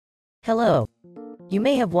Hello. You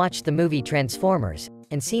may have watched the movie Transformers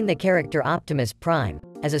and seen the character Optimus Prime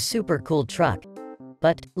as a super cool truck.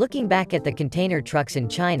 But, looking back at the container trucks in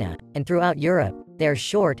China and throughout Europe, they are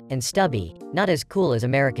short and stubby, not as cool as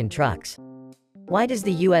American trucks. Why does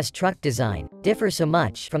the US truck design differ so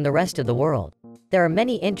much from the rest of the world? There are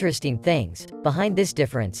many interesting things behind this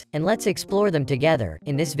difference, and let's explore them together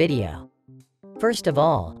in this video. First of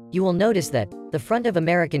all, you will notice that the front of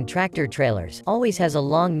American tractor trailers always has a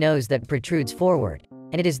long nose that protrudes forward,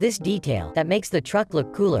 and it is this detail that makes the truck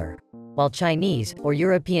look cooler, while Chinese or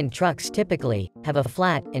European trucks typically have a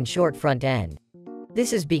flat and short front end.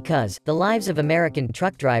 This is because the lives of American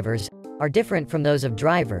truck drivers are different from those of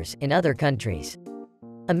drivers in other countries.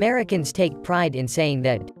 Americans take pride in saying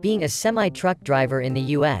that being a semi-truck driver in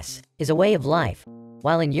the US is a way of life,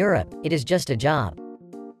 while in Europe, it is just a job.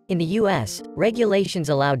 In the US, regulations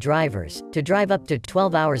allow drivers to drive up to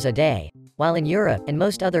 12 hours a day, while in Europe and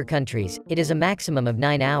most other countries, it is a maximum of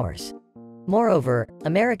 9 hours. Moreover,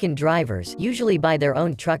 American drivers usually buy their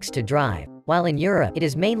own trucks to drive, while in Europe it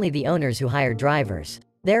is mainly the owners who hire drivers.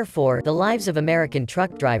 Therefore, the lives of American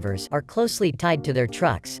truck drivers are closely tied to their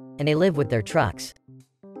trucks, and they live with their trucks.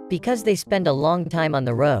 Because they spend a long time on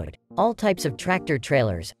the road, all types of tractor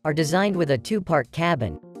trailers are designed with a two-part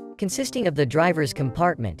cabin, consisting of the driver's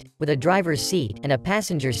compartment, with a driver's seat and a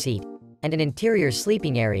passenger seat, and an interior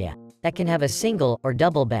sleeping area that can have a single or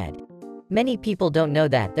double bed. Many people don't know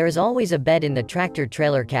that there is always a bed in the tractor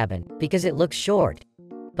trailer cabin because it looks short.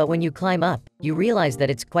 But when you climb up, you realize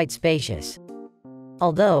that it's quite spacious.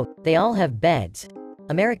 Although they all have beds,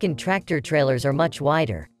 American tractor trailers are much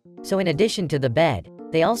wider. So in addition to the bed,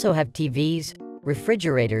 they also have TVs,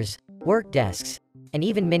 refrigerators, work desks, and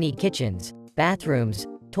even mini kitchens, bathrooms,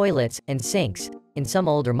 toilets, and sinks in some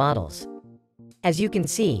older models. As you can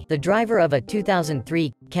see, the driver of a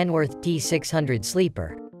 2003 Kenworth T600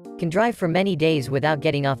 sleeper can drive for many days without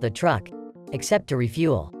getting off the truck, except to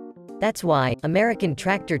refuel. That's why American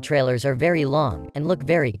tractor trailers are very long and look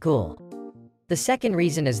very cool. The second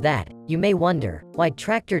reason is that you may wonder why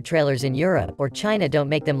tractor trailers in Europe or China don't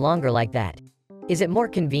make them longer like that. Is it more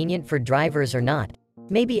convenient for drivers or not?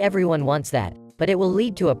 Maybe everyone wants that, but it will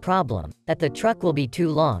lead to a problem that the truck will be too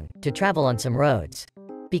long to travel on some roads.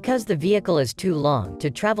 Because the vehicle is too long to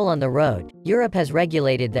travel on the road, Europe has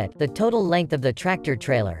regulated that the total length of the tractor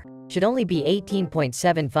trailer should only be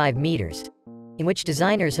 18.75 meters, in which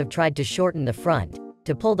designers have tried to shorten the front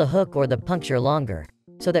to pull the hook or the puncture longer,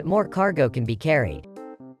 so that more cargo can be carried.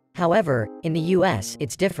 However, in the US,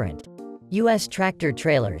 it's different. US tractor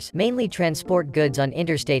trailers mainly transport goods on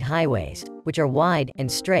interstate highways, which are wide and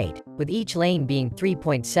straight, with each lane being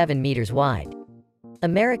 3.7 meters wide.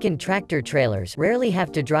 American tractor trailers rarely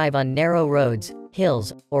have to drive on narrow roads,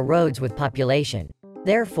 hills, or roads with population.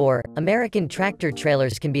 Therefore, American tractor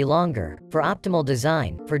trailers can be longer, for optimal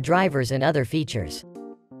design, for drivers and other features.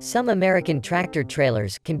 Some American tractor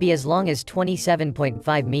trailers can be as long as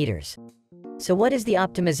 27.5 meters. So what is the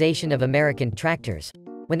optimization of American tractors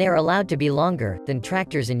when they are allowed to be longer than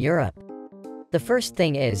tractors in Europe? The first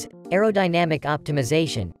thing is aerodynamic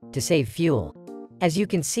optimization to save fuel. As you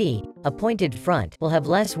can see, a pointed front will have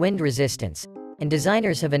less wind resistance, and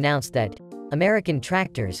designers have announced that American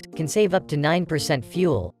tractors can save up to 9%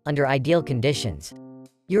 fuel under ideal conditions.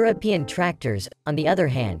 European tractors, on the other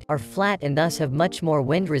hand, are flat and thus have much more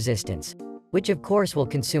wind resistance, which of course will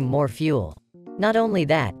consume more fuel. Not only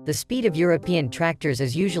that, the speed of European tractors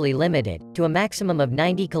is usually limited to a maximum of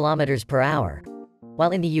 90 kilometers per hour,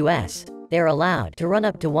 while in the US, they are allowed to run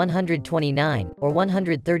up to 129 or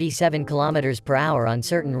 137 kilometers per hour on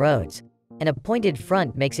certain roads, and a pointed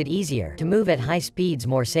front makes it easier to move at high speeds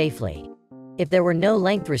more safely. If there were no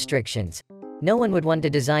length restrictions, no one would want to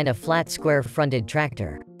design a flat square-fronted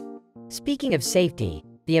tractor. Speaking of safety,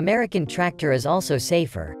 the American tractor is also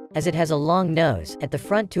safer, as it has a long nose at the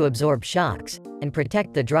front to absorb shocks and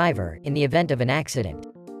protect the driver in the event of an accident.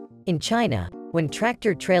 In China, when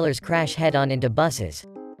tractor trailers crash head-on into buses,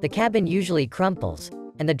 the cabin usually crumples,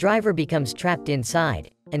 and the driver becomes trapped inside,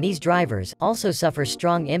 and these drivers also suffer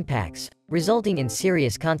strong impacts, resulting in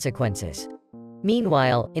serious consequences.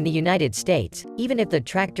 Meanwhile, in the United States, even if the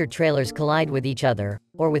tractor trailers collide with each other,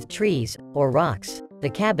 or with trees, or rocks, the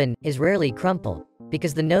cabin is rarely crumpled,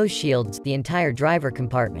 because the nose shields the entire driver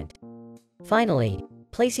compartment. Finally,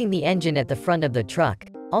 placing the engine at the front of the truck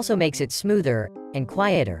also makes it smoother and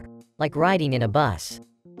quieter, like riding in a bus.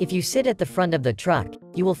 If you sit at the front of the truck,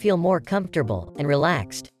 you will feel more comfortable and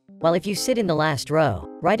relaxed, while if you sit in the last row,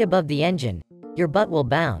 right above the engine, your butt will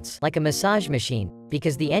bounce like a massage machine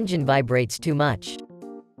because the engine vibrates too much.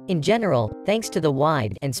 In general, thanks to the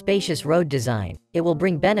wide and spacious road design, it will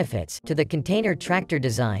bring benefits to the container tractor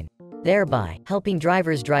design, thereby helping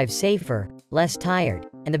drivers drive safer, less tired,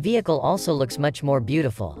 and the vehicle also looks much more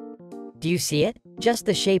beautiful. Do you see it? Just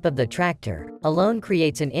the shape of the tractor alone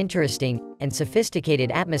creates an interesting and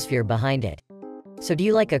sophisticated atmosphere behind it. So do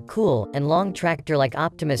you like a cool and long tractor like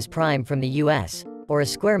Optimus Prime from the US, or a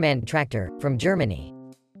Squareman tractor from Germany?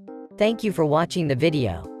 Thank you for watching the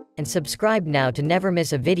video, and subscribe now to never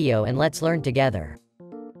miss a video, and let's learn together.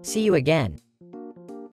 See you again.